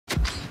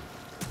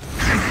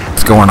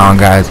going on,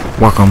 guys?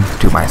 Welcome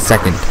to my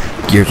second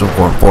Gears of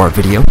War 4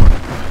 video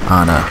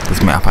on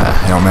this map.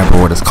 I don't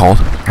remember what it's called.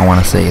 I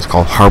want to say it's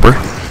called Harbor,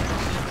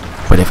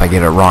 but if I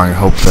get it wrong, I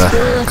hope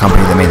the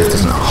company that made this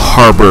doesn't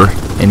harbor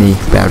any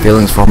bad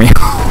feelings for me.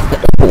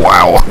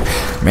 Wow,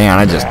 man,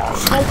 I just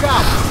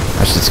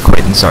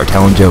quit and start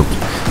telling jokes.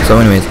 So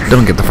anyways,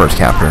 don't get the first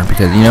capture,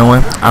 because you know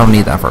what? I don't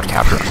need that first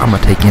capture. I'm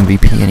gonna take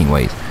MVP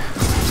anyways.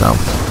 So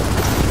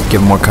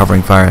give him more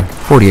covering fire.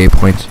 48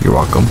 points. You're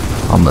welcome.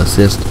 On the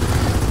assist,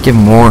 give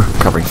him more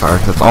covering fire.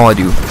 That's all I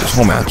do this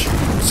whole match.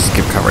 Just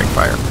give covering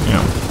fire. You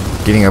know,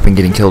 getting up and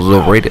getting kills is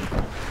overrated.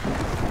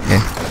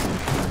 Okay.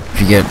 If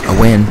you get a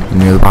win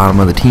and you're the bottom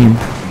of the team,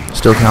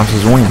 still counts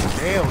as a win.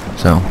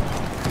 So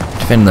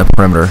defending the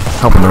perimeter,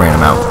 helping the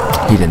random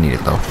out. He didn't need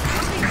it though.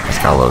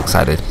 Just got a little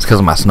excited. It's because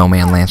of my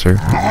Snowman Lancer.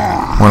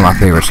 One of my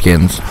favorite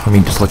skins. I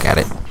mean, just look at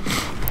it.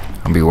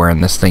 I'll be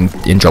wearing this thing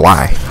in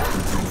July.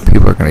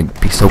 People are going to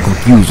be so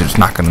confused, they're just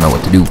not going to know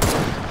what to do.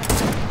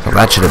 So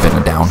that should have been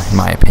a down, in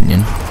my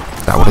opinion.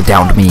 That would have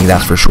downed me,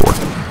 that's for sure. But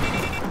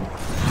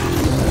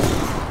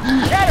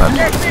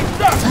I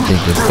think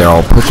they're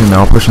all pushing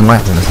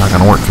left, and it's not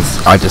going to work,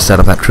 because I just set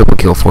up that triple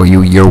kill for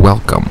you. You're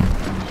welcome.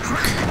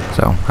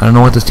 So, I don't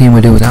know what this team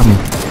would do without me.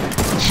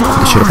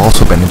 It should have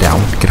also been a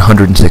down. Get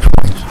 106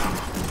 points.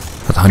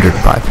 That's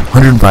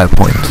 105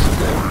 points.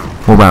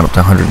 We'll round up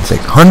to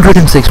 106.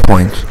 106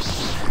 points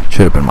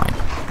should have been mine.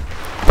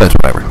 But it's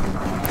whatever.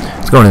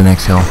 Let's go to the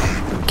next hill.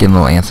 Getting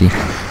a little antsy.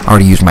 I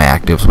already used my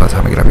active, so by the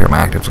time I get up here, my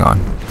active's gone.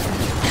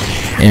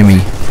 Enemy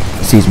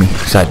sees me,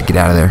 decided to get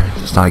out of there.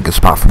 It's not a good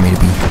spot for me to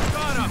be.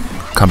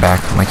 Come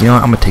back. I'm like, you know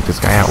what? I'm gonna take this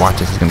guy out. Watch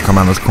this. He's gonna come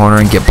around this corner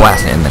and get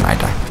blasted, and then I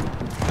die.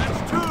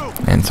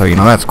 And so, you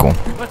know, that's cool.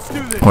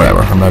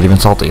 Whatever. I'm not even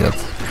salty. That's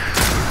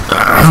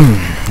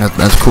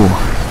cool.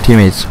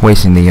 Teammates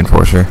wasting the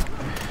enforcer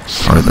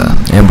or the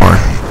M-bar.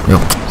 Yo,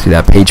 see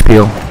that page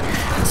peel?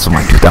 That's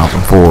my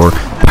 2004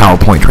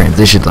 PowerPoint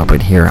transitions up in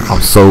here. I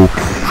was so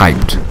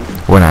hyped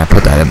when I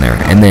put that in there,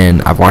 and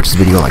then I've watched this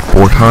video like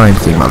 4 times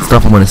thinking about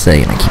stuff I'm gonna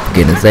say, and I keep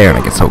forgetting it's there, and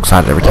I get so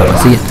excited every time I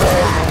see it.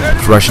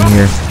 Just rushing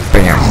here,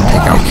 bam,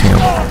 take out Kim.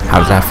 How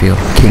does that feel?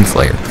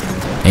 Kingslayer,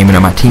 aiming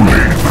at my teammate.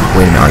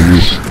 Wait a minute, are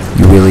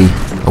you really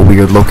a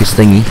weird locust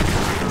thingy?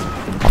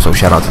 Also,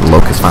 shout out to the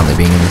locust finally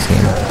being in this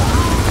game.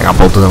 I got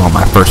both of them on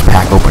my first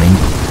pack opening,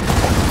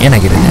 and I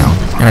get it down,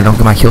 and I don't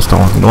get my kill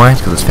stolen. You know why?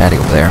 It's because it's Fatty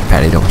over there.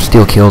 Fatty don't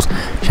steal kills.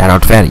 Shout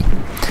out to Fatty.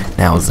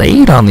 Now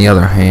Zayd, on the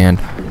other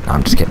hand, no,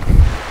 I'm just kidding.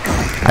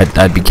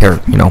 I'd be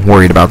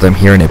worried about them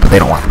hearing it, but they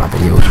don't watch my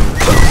videos.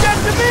 So.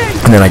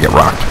 And then I get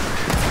rocked.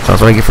 So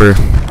that's what I get for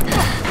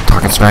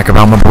talking smack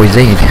about my boy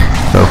Zayd.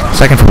 So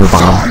second from the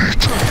bottom.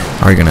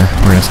 We're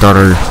gonna start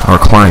our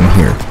climb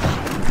here.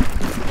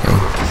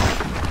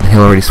 Okay.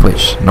 He'll already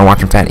switched. No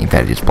watching Fatty.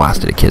 Fatty just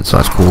blasted a kid, so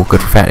that's cool.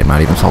 Good for Fatty.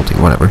 Not even salty.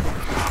 Whatever.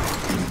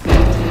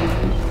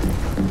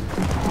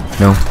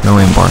 No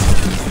aim bar.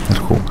 That's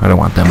cool. I don't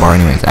want that bar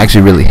anyways. I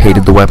actually really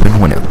hated the weapon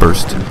when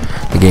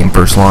the game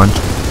first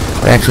launched.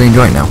 But I actually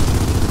enjoy it now.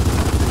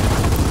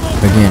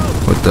 Again,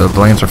 with the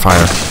Lancer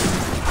fire.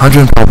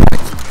 112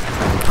 points.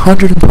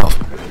 112.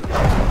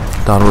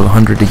 Thought it was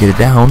 100 to get it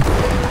down,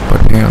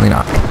 but apparently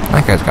not.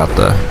 That guy's got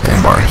the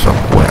aim bar, so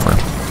whatever.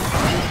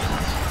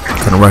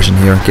 Gonna rush in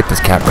here, get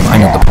this cap,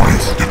 I need the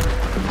points.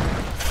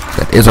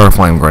 That is our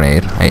flame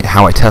grenade.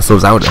 How I test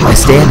those out is I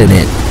stand in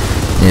it,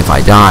 and if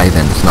I die,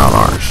 then it's not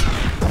ours.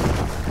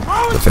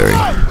 It's a very,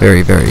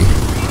 very, very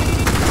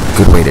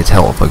good way to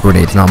tell if a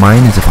grenade's not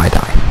mine is if I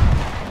die.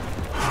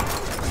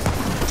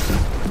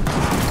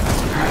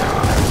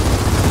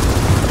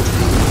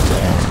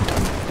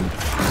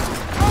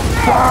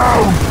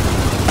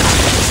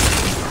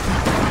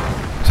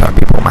 Sorry,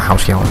 people in my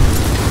house yelling.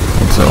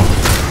 And so,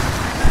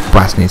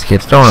 blasting these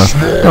kids. Don't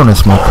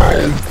smoke.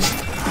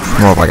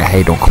 More of like a,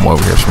 hey, don't come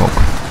over here, smoke.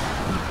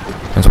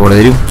 And so what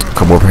do?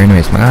 Come over here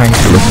anyways. I'm like, alright,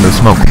 listen to the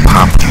smoke.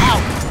 Pop.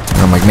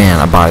 And I'm like, man,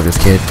 I body this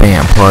kid.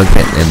 Bam, plug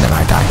it, and then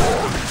I die.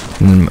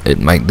 And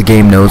the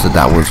game knows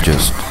that was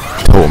just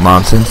total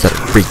nonsense. That it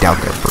freaked out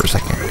there for a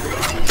second.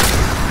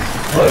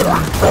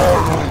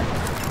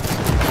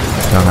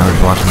 So now we're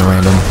just watching the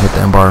random hit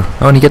the M-bar.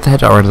 Oh, and he gets the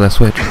headshot right as I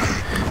switch.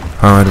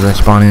 Right as I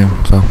spawn in.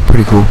 So,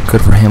 pretty cool.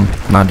 Good for him.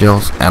 Not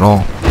jealous at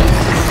all.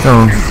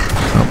 So,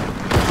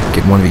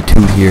 get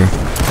 1v2 here.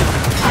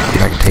 See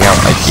if I can take out,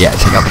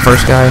 take out the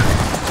first guy.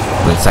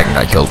 The second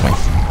guy kills me.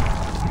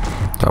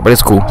 So, but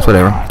it's cool. It's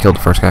whatever. Killed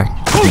the first guy.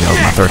 I think that was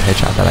my third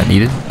headshot that I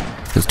needed.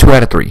 It's 2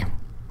 out of 3.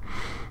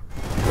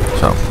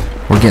 So,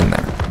 we're getting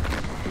there.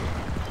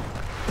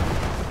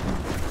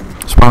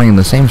 Spawning in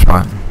the same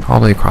spot all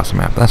the way across the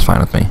map. That's fine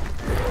with me.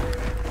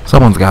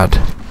 Someone's got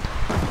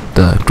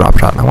the drop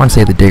shot. I want to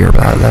say the digger,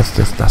 but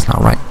that's not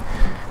right.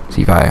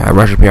 See if I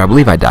rush up here. I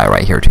believe I die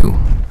right here too.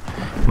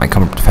 I might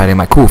come up to Fatty. I'm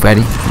like, cool,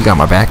 Fatty, you got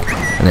my back,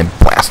 and then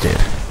blasted,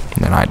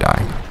 and then I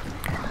die.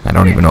 I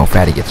don't even know if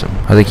Fatty gets him.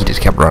 I think he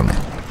just kept running.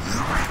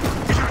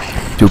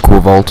 Do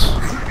cool vaults.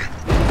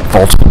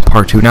 Vaults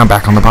part 2. Now I'm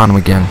back on the bottom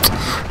again.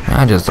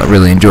 I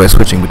really enjoy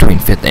switching between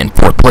 5th and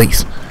 4th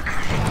place.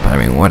 But I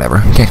mean,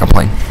 whatever. Can't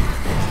complain.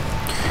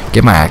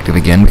 get my active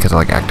again because I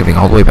like activating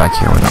all the way back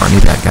here when there aren't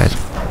any bad guys.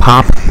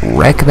 Pop,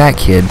 wreck that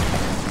kid.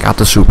 Got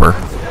the super.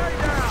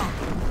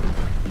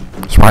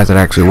 Surprised it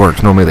actually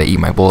works. Normally they eat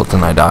my bullets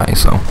and I die,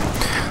 so.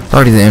 It's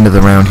already the end of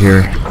the round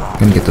here.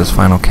 Gonna get this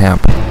final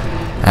cap.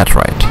 That's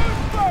right.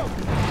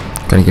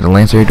 Gonna get a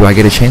lancer. Do I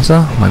get a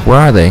chainsaw? I'm like, where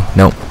are they?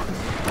 Nope.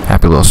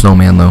 Happy little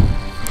snowman though.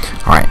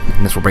 Alright,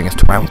 and this will bring us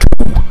to round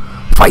 2.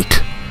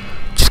 Fight!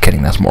 Just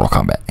kidding, that's Mortal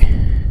Kombat.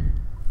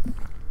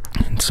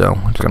 And so,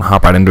 I'm just gonna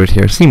hop right into it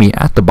here. See me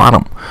at the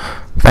bottom.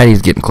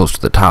 Fatty's getting close to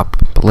the top.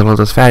 But little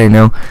does Fatty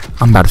know,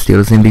 I'm about to steal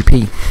this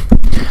MVP.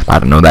 I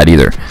didn't know that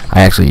either.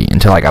 I actually,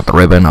 until I got the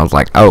ribbon, I was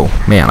like, oh,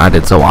 man, I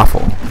did so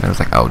awful. And I was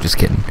like, oh, just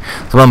kidding.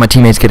 So a lot of my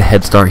teammates get a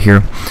head start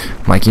here.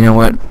 I'm like, you know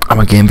what? I'm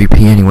gonna get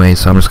MVP anyway,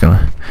 so I'm just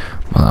gonna,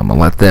 I'm gonna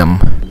let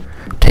them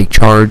take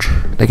charge.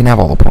 They can have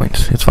all the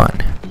points. It's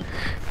fine.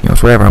 You know,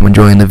 it's whatever. I'm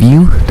enjoying the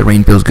view. The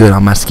rain feels good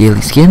on my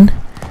scaly skin.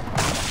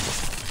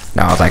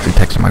 Now I was actually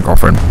texting my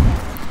girlfriend.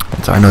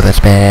 And so I know that's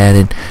bad,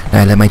 and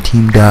I let my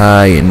team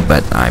die,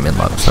 but I'm in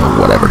love, so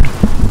whatever.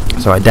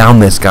 So I down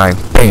this guy.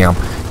 Bam.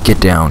 Get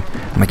down.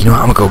 I'm like, you know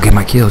what? I'm gonna go get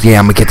my kills. Yeah,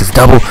 I'm gonna get this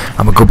double.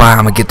 I'm gonna go by.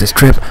 I'm gonna get this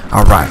trip.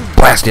 Alright.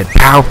 Blast it.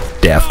 Pow.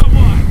 Death.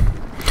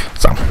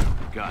 So,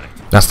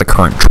 that's the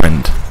current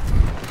trend.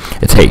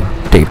 It's, hey,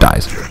 Dave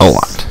dies a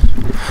lot.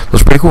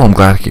 That's pretty cool. I'm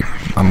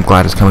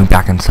glad it's coming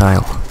back in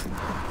style.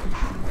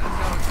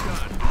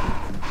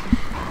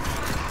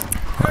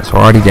 Alright, so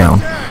we're already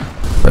down.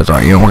 But it's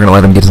alright, you know, we're gonna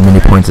let them get as many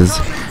points as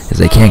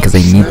they can because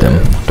they need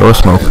them. Throw a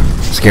smoke.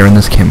 Scaring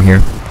this Kim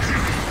here.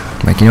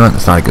 I'm like, you know what?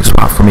 That's not a good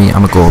spot for me.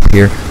 I'm gonna go up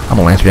here. I'm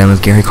gonna lancer down this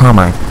Gary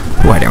Carmine,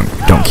 who I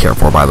don't care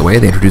for, by the way.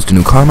 They introduced a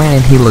new Carmine,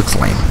 and he looks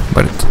lame.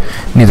 But it's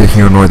neither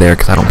here nor there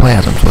because I don't play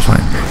as him, so it's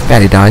fine.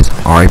 Fatty dies.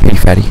 R.I.P.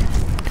 Fatty.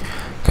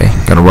 Okay,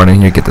 gonna run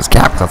in here, get this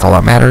cap, 'cause that's all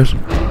that matters.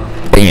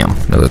 Bam,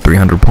 another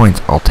 300 points.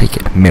 I'll take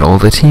it. Middle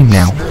of the team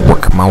now.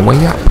 Work my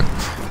way up.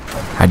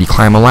 How do you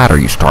climb a ladder?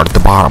 You start at the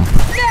bottom,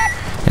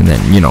 and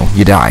then, you know,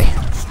 you die.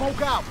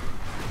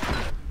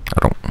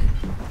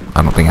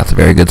 I don't think that's a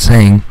very good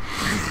saying,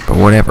 but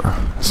whatever.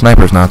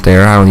 Sniper's not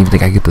there. I don't even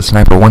think I get the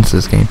sniper once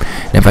this game.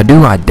 And if I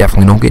do, I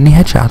definitely don't get any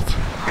headshots.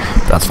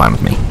 That's fine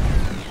with me.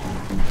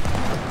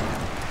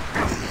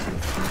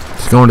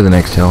 Just going to the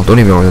next hill. Don't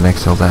even know where the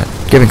next hill's at.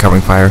 Giving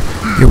covering fire.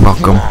 You're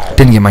welcome.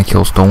 Didn't get my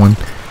kill stolen.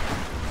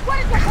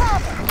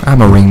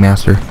 I'm a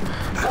ringmaster.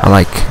 I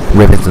like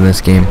ribbons in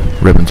this game.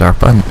 Ribbons are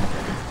fun.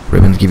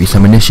 Ribbons give you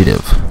some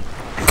initiative.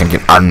 Gonna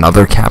get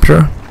another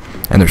capture.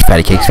 And there's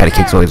Fatty Cakes. Fatty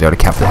Cakes always there to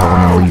cap the hill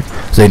and then leave.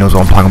 So he knows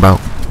what I'm talking about.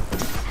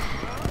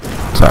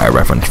 Sorry, I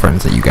reference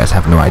friends that you guys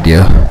have no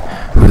idea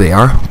who they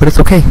are. But it's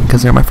okay,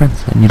 because they're my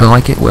friends. And you don't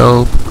like it?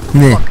 Well,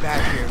 meh.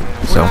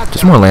 So,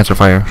 just more Lancer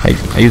fire.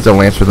 I use the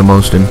Lancer the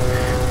most in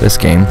this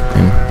game.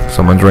 And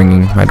someone's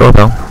ringing my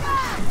doorbell.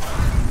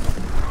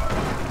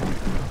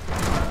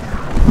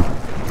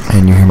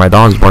 And you hear my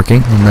dogs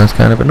barking, and that's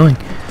kind of annoying.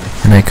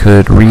 And I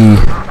could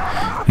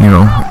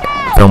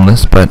film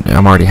this, but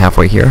I'm already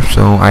halfway here,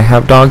 so I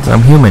have dogs.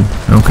 I'm human.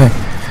 Okay,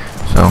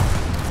 so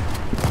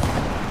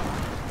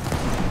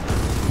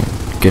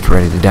get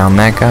ready to down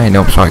that guy.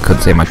 Nope, sorry, I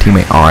couldn't say my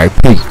teammate.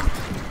 R.I.P.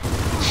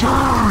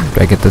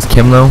 Do I get this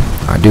Kim though?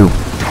 I do.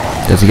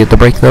 Does he get the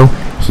break though?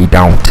 He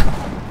don't,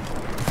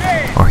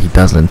 or he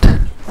doesn't.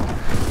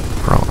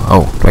 Bro,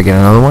 oh, do I get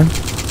another one?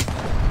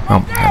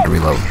 Oh, I have to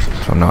reload.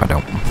 So no, I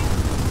don't.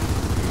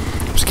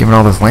 Just giving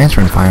all this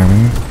Lancer and fire,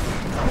 man.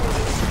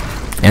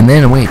 And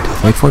then, wait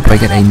for it. Do I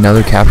get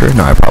another capture?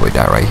 No, I probably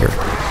die right here.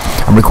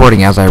 I'm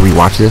recording as I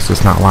rewatch this.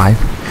 It's not live,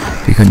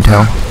 if you couldn't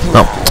tell.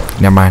 Oh,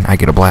 never mind. I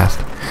get a blast.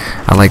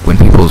 I like when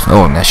people's,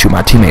 oh, I'm gonna shoot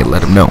my teammate.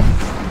 Let him know.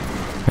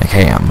 Like,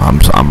 hey,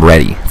 I'm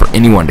ready for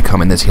anyone to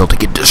come in this hill to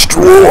get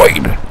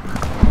destroyed.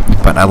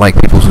 But I like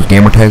people whose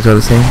gamer tags are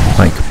the same.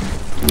 Like,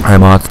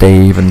 I'm Odds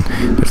Dave, and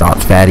there's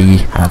Odds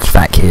Fatty, Odds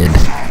Fat Kid,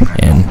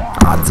 and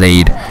Odds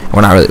Zaid. We're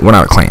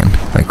not a clan.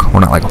 Like, we're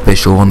not like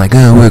official and like,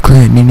 oh, we're a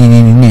clan.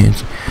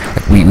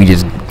 Like,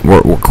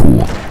 we're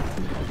cool.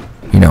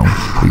 You know,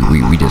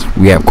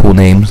 we have cool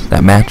names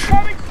that match,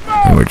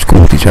 and we're just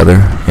cool with each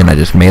other. And I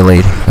just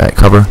meleeed that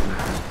cover,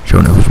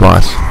 showing who's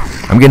boss.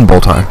 I'm getting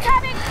Boltok.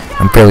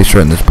 I'm fairly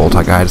certain this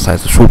Boltok guy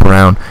decides to swoop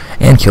around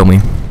and kill me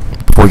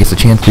before he gets a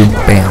chance to.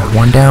 Bam,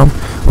 one down.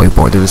 Wait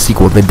for it. There's a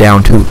sequel, the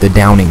Down 2, the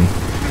Downing.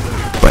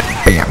 But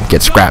bam,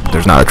 get scrapped.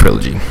 There's not a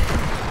trilogy.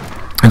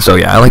 And so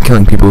yeah, I like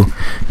killing people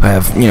who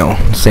have, you know,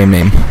 the same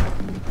name.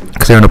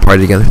 Because they're in a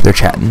party together, they're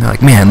chatting. They're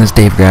like, man, this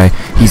Dave guy,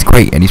 he's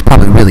great, and he's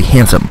probably really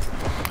handsome.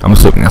 I'm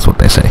assuming that's what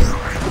they say.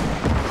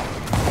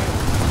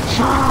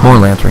 More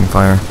Lancering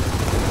fire.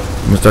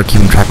 I'm gonna start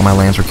keeping track of my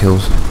Lancer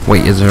kills.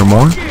 Wait, is there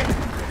more?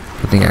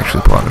 I think I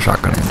actually pull out a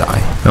shotgun and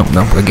die. No.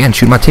 Again,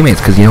 shoot my teammates,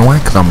 because you know why?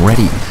 Because I'm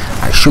ready.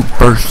 I shoot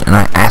first, and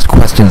I ask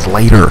questions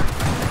later.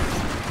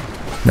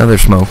 Another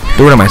smoke.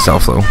 Do it to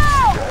myself, though.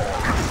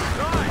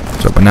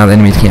 So, but now the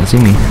enemies can't see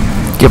me.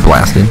 Get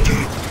blasted.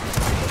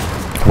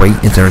 Wait,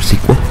 is there a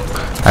sequel?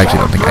 I actually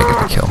don't think I get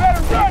the kill.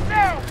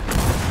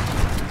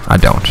 I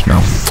don't,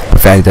 no.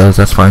 But Fatty does,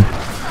 that's fine.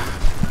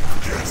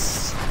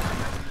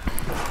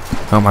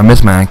 I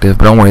missed my active,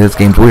 but don't worry, this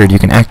game's weird. You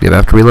can active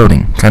after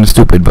reloading. Kind of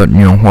stupid, but, you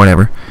know,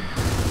 whatever.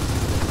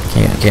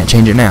 Can't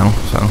change it now,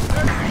 so.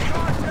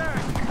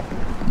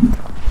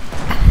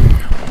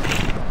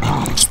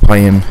 Just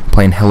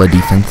playing hella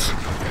defense.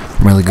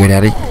 I'm really good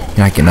at it.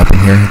 You're not getting up in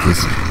here.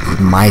 This is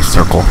my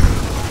circle.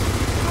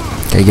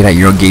 Okay, get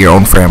your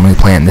own family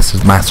plan. This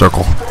is my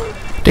circle.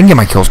 Didn't get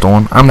my kill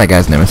stolen. I'm that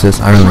guy's nemesis.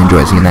 I really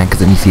enjoy seeing that, because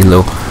then you see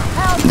little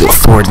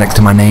swords next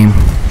to my name.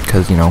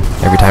 Because, you know,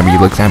 every time he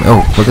looks at me,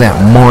 oh, look at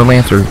that, more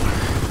Lancer.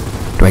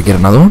 Do I get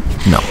another one?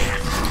 No.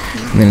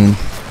 And then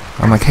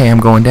I'm like, hey,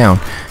 I'm going down.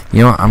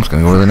 You know what? I'm just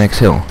going to go to the next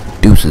hill.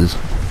 Deuces.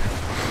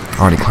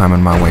 Already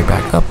climbing my way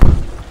back up. But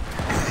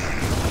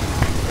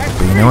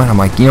you know what? I'm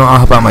like, you know, I'll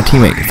help out my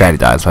teammate. Fatty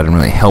died, so I didn't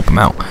really help him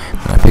out.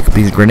 And I pick up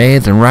these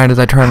grenades, and right as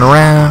I turn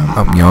around,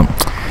 oh, you know,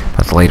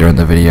 that's later in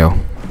the video.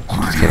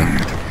 Just kidding.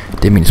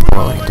 Didn't mean to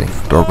spoil anything.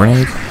 Throw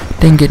grenades.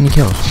 Didn't get any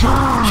kills.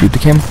 Shoot the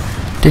Kim.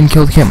 Didn't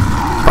kill the Kim.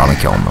 Probably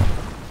kill him though. You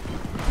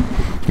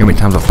know how many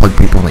times I've plugged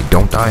people and they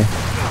don't die?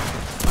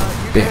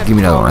 Yeah, give me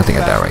another one. I think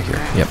I die right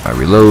here. Yep, I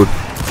reload.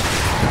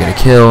 I get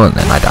a kill, and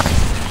then I die.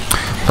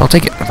 So I'll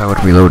take it. If I would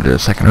have reloaded a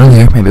second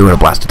earlier, maybe I would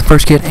have blasted the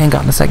first kid and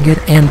gotten the second kid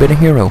and been a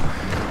hero.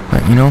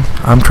 But, you know,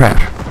 I'm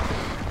trash.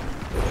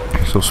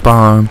 So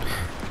spawn,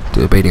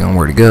 debating on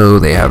where to go.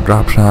 They have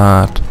drop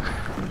shot.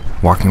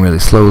 Walking really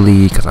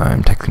slowly because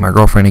I'm texting my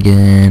girlfriend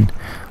again.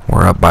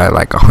 We're up by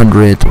like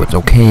 100, so it's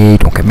okay.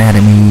 Don't get mad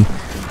at me.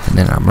 And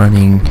then I'm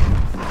running.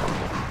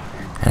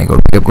 And I go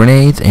to pick up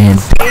grenades, and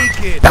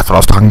that's what I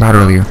was talking about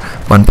earlier.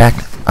 Fun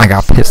fact, I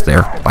got pissed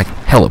there. Like,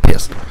 hella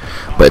pissed.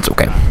 But it's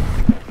okay.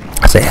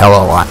 I say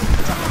hella a lot.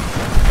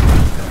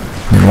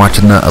 And then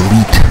watching the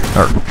Elite,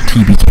 or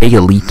TBK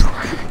Elite,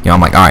 you know,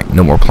 I'm like, alright,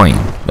 no more playing.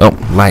 Oh,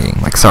 lagging.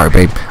 Like, sorry,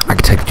 babe. I can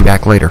text you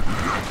back later.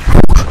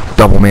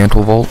 Double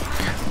mantle vault.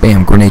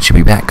 Bam, grenade should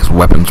be back, because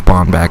weapons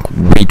spawn back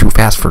way too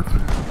fast for,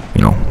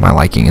 you know, my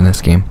liking in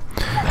this game.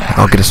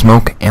 I'll get a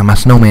smoke and my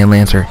snowman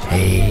lancer.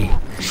 Hey.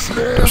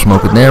 Don't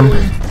smoke with them.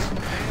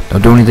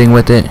 Don't do anything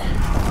with it.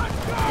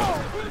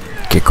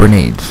 Get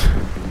grenades.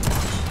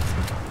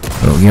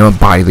 Oh, you know,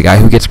 body the guy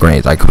who gets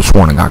grenades. I could have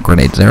sworn I got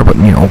grenades there, but,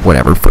 you know,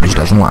 whatever. Footage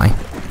doesn't lie.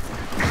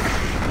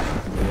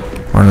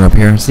 Running up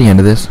here. It's the end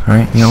of this,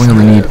 alright? You know, we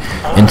only need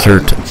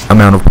insert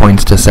amount of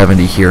points to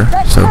 70 here.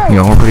 So, you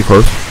know, we're pretty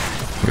close.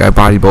 I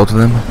bodied both of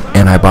them,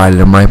 and I bodied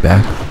them right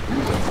back.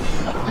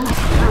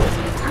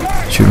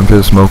 Shoot them through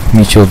the smoke.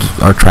 Meat shields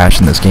are trash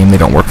in this game. They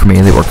don't work for me.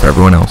 They work for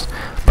everyone else.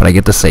 But I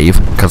get the save,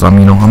 because I'm,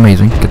 you know,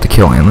 amazing. Get the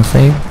kill and the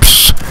save.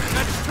 Psh.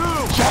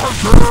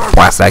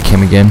 Blast that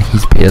Kim again.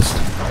 He's pissed.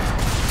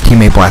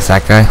 Teammate blast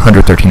that guy.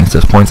 113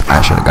 assist points.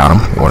 I should have got him.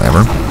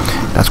 Whatever.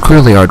 That's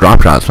clearly our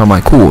drop shot. So I'm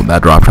like, cool,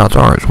 that drop shot's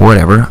ours.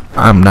 Whatever.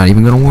 I'm not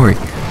even going to worry.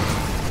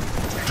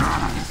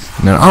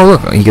 And then, oh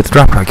look, he gets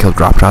drop shot kill.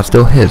 Drop shot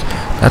still his.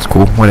 That's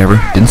cool.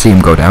 Whatever. Didn't see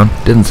him go down.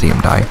 Didn't see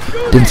him die.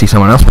 Didn't see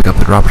someone else pick up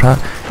the drop shot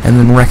and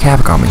then wreak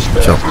havoc on me.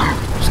 So,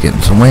 just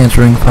getting some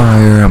lancering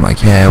fire. I'm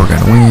like, yeah, we're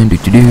gonna win.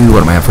 Do.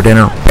 What am I having for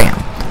dinner? Bam.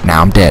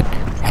 Now I'm dead.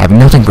 Having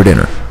nothing for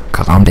dinner,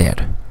 cause I'm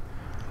dead.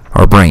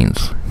 Or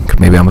brains, cause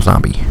maybe I'm a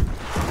zombie.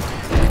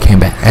 I came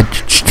back.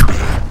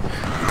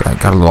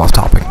 Got a little off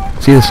topic.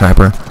 See the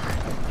sniper?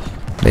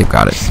 They've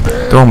got it.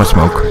 Throw him a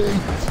smoke.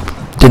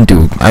 Didn't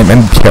do.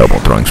 I'm terrible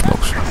at throwing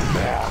smokes.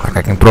 Like,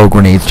 I can throw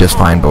grenades just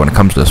fine, but when it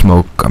comes to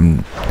smoke,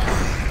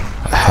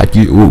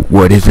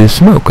 what is this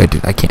smoke?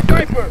 I can't do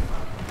it.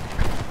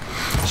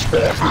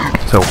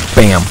 So,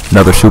 bam,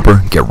 another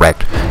super, get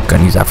wrecked.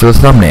 Gonna use that for the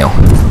thumbnail.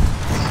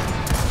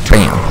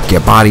 Bam,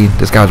 get bodied.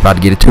 This guy was about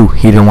to get it too.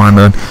 He didn't want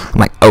to run. I'm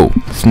like, oh,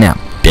 snap.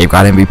 Dave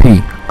got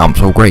MVP. I'm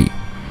so great.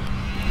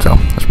 So,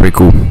 that's pretty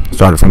cool.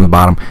 Started from the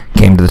bottom,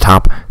 came to the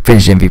top,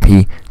 finished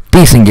MVP.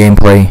 Decent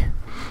gameplay.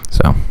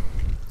 So,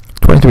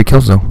 23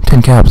 kills though,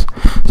 10 caps.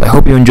 So I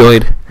hope you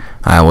enjoyed.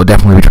 I will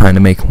definitely be trying to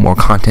make more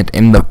content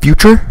in the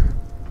future.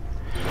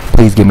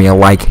 Please give me a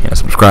like and a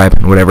subscribe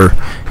and whatever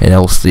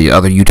else the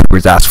other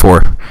YouTubers ask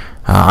for.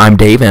 I'm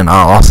Dave, and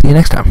I'll see you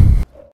next time.